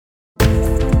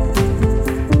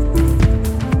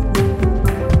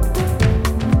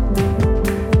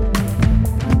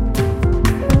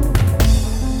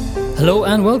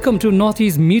and welcome to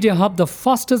Northeast Media Hub, the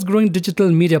fastest growing digital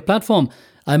media platform.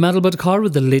 I'm Adelbert Kaur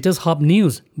with the latest Hub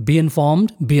news. Be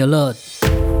informed, be alert.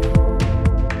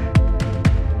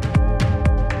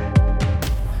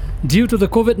 Due to the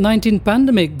COVID-19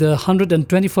 pandemic, the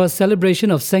 121st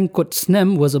celebration of Sengkut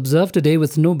Snem was observed today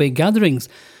with no big gatherings.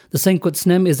 The Sengkut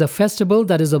Snem is a festival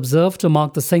that is observed to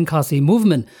mark the Seng Khasi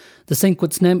movement. The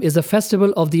Sengkut Snem is a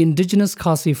festival of the indigenous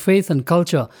Khasi faith and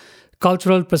culture.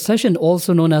 Cultural procession,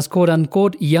 also known as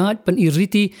quote-unquote Yaad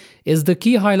Paniriti, is the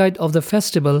key highlight of the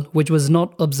festival, which was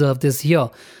not observed this year.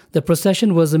 The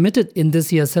procession was omitted in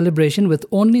this year's celebration with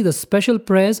only the special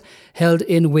prayers held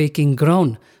in Waking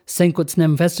Ground. Sengkut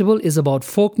Snem Festival is about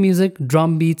folk music,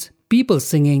 drum beats, people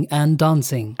singing and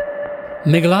dancing.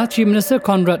 Meghalaya Chief Minister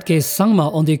Conrad K.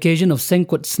 Sangma, on the occasion of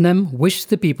Sengkut Snem, wished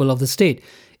the people of the state.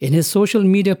 In his social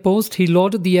media post, he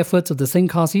lauded the efforts of the Seng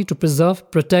Khasi to preserve,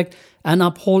 protect and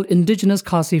uphold indigenous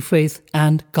Khasi faith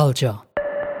and culture.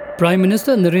 Prime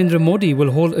Minister Narendra Modi will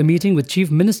hold a meeting with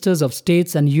Chief Ministers of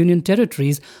states and union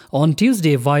territories on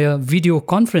Tuesday via video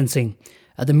conferencing.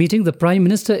 At the meeting, the Prime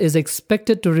Minister is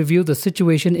expected to review the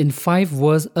situation in 5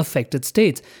 worst affected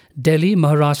states: Delhi,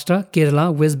 Maharashtra,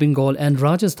 Kerala, West Bengal and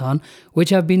Rajasthan, which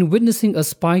have been witnessing a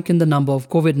spike in the number of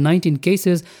COVID-19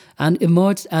 cases and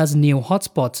emerged as new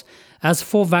hotspots. As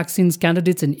 4 vaccines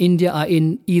candidates in India are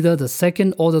in either the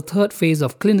second or the third phase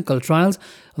of clinical trials,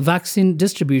 vaccine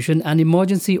distribution and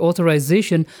emergency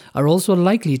authorization are also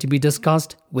likely to be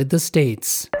discussed with the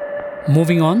states.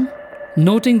 Moving on.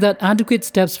 Noting that adequate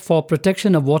steps for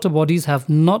protection of water bodies have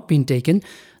not been taken,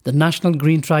 the National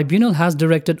Green Tribunal has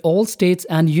directed all states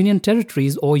and union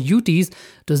territories or UTs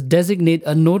to designate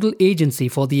a nodal agency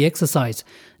for the exercise.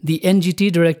 The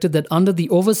NGT directed that under the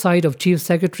oversight of Chief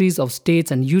Secretaries of states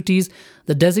and UTs,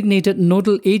 the designated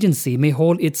nodal agency may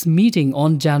hold its meeting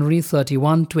on January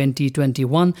 31,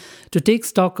 2021 to take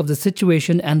stock of the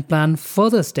situation and plan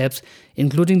further steps,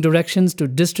 including directions to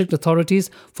district authorities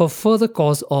for further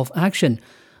course of action.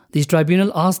 The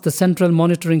tribunal asked the Central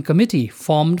Monitoring Committee,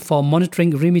 formed for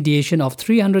monitoring remediation of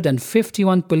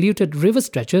 351 polluted river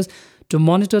stretches, to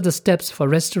monitor the steps for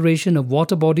restoration of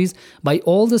water bodies by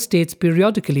all the states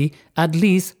periodically, at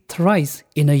least thrice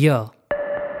in a year.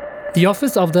 The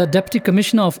Office of the Deputy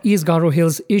Commissioner of East Garo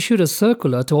Hills issued a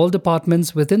circular to all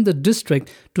departments within the district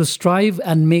to strive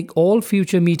and make all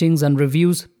future meetings and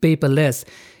reviews paperless.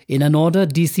 In an order,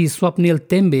 DC Swapnil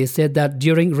Tembe said that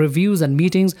during reviews and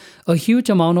meetings, a huge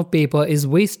amount of paper is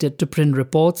wasted to print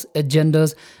reports,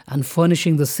 agendas, and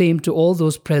furnishing the same to all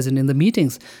those present in the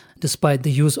meetings, despite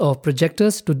the use of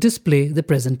projectors to display the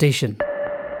presentation.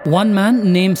 One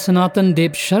man named Sanatan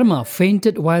Deb Sharma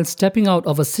fainted while stepping out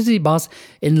of a city bus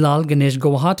in Lal Ganesh,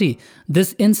 Guwahati.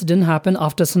 This incident happened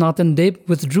after Sanatan Deb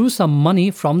withdrew some money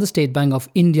from the State Bank of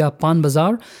India Pan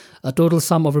Bazaar. A total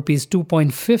sum of Rs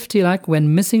 2.50 lakh went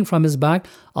missing from his bag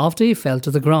after he fell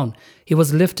to the ground. He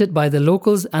was lifted by the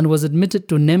locals and was admitted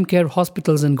to Nemcare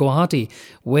hospitals in Guwahati,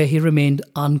 where he remained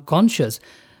unconscious.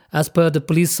 As per the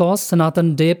police source,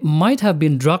 Sanatan Deb might have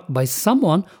been drugged by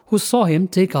someone who saw him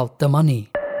take out the money.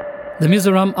 The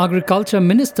Mizoram Agriculture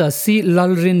Minister C.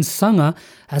 Lalrin Sangha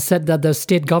has said that the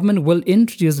state government will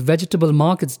introduce vegetable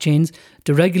markets chains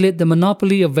to regulate the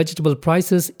monopoly of vegetable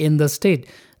prices in the state.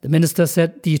 The minister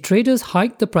said the traders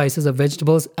hiked the prices of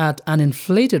vegetables at an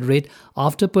inflated rate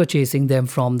after purchasing them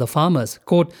from the farmers.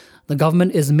 Quote, the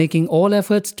government is making all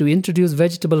efforts to introduce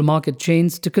vegetable market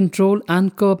chains to control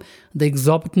and curb the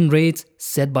exorbitant rates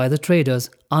set by the traders,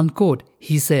 unquote,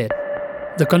 he said.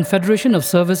 The Confederation of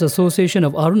Service Association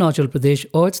of Arunachal Pradesh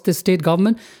urged the state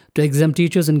government to exempt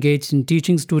teachers engaged in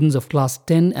teaching students of class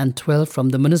 10 and 12 from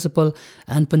the municipal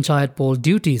and panchayat poll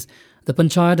duties. The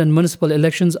panchayat and municipal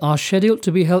elections are scheduled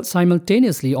to be held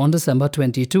simultaneously on December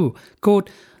 22. Quote,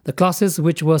 the classes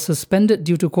which were suspended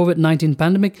due to COVID-19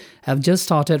 pandemic have just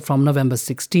started from November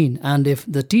 16, and if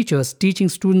the teachers teaching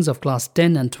students of class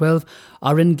 10 and 12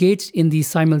 are engaged in the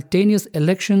simultaneous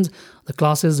elections, the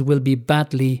classes will be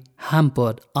badly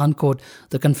hampered, unquote,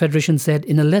 the Confederation said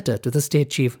in a letter to the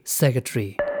State Chief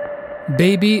Secretary.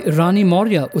 Baby Rani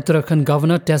Maurya, Uttarakhand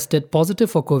Governor, tested positive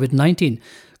for COVID-19.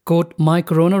 Quote, my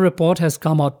corona report has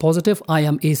come out positive. I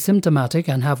am asymptomatic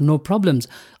and have no problems.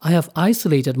 I have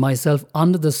isolated myself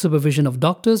under the supervision of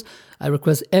doctors. I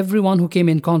request everyone who came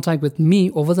in contact with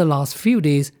me over the last few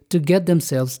days to get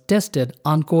themselves tested,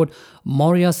 unquote,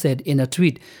 Maurya said in a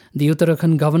tweet. The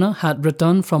Uttarakhand governor had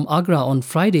returned from Agra on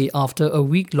Friday after a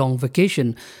week-long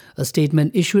vacation. A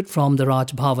statement issued from the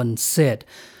Raj Bhavan said.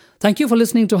 Thank you for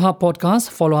listening to Hub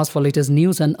Podcast. Follow us for latest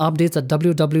news and updates at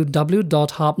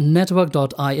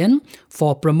www.hubnetwork.in.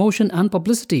 For promotion and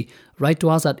publicity, write to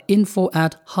us at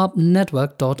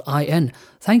info@hubnetwork.in.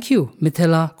 Thank you,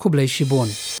 Mithela Kublai Shibon.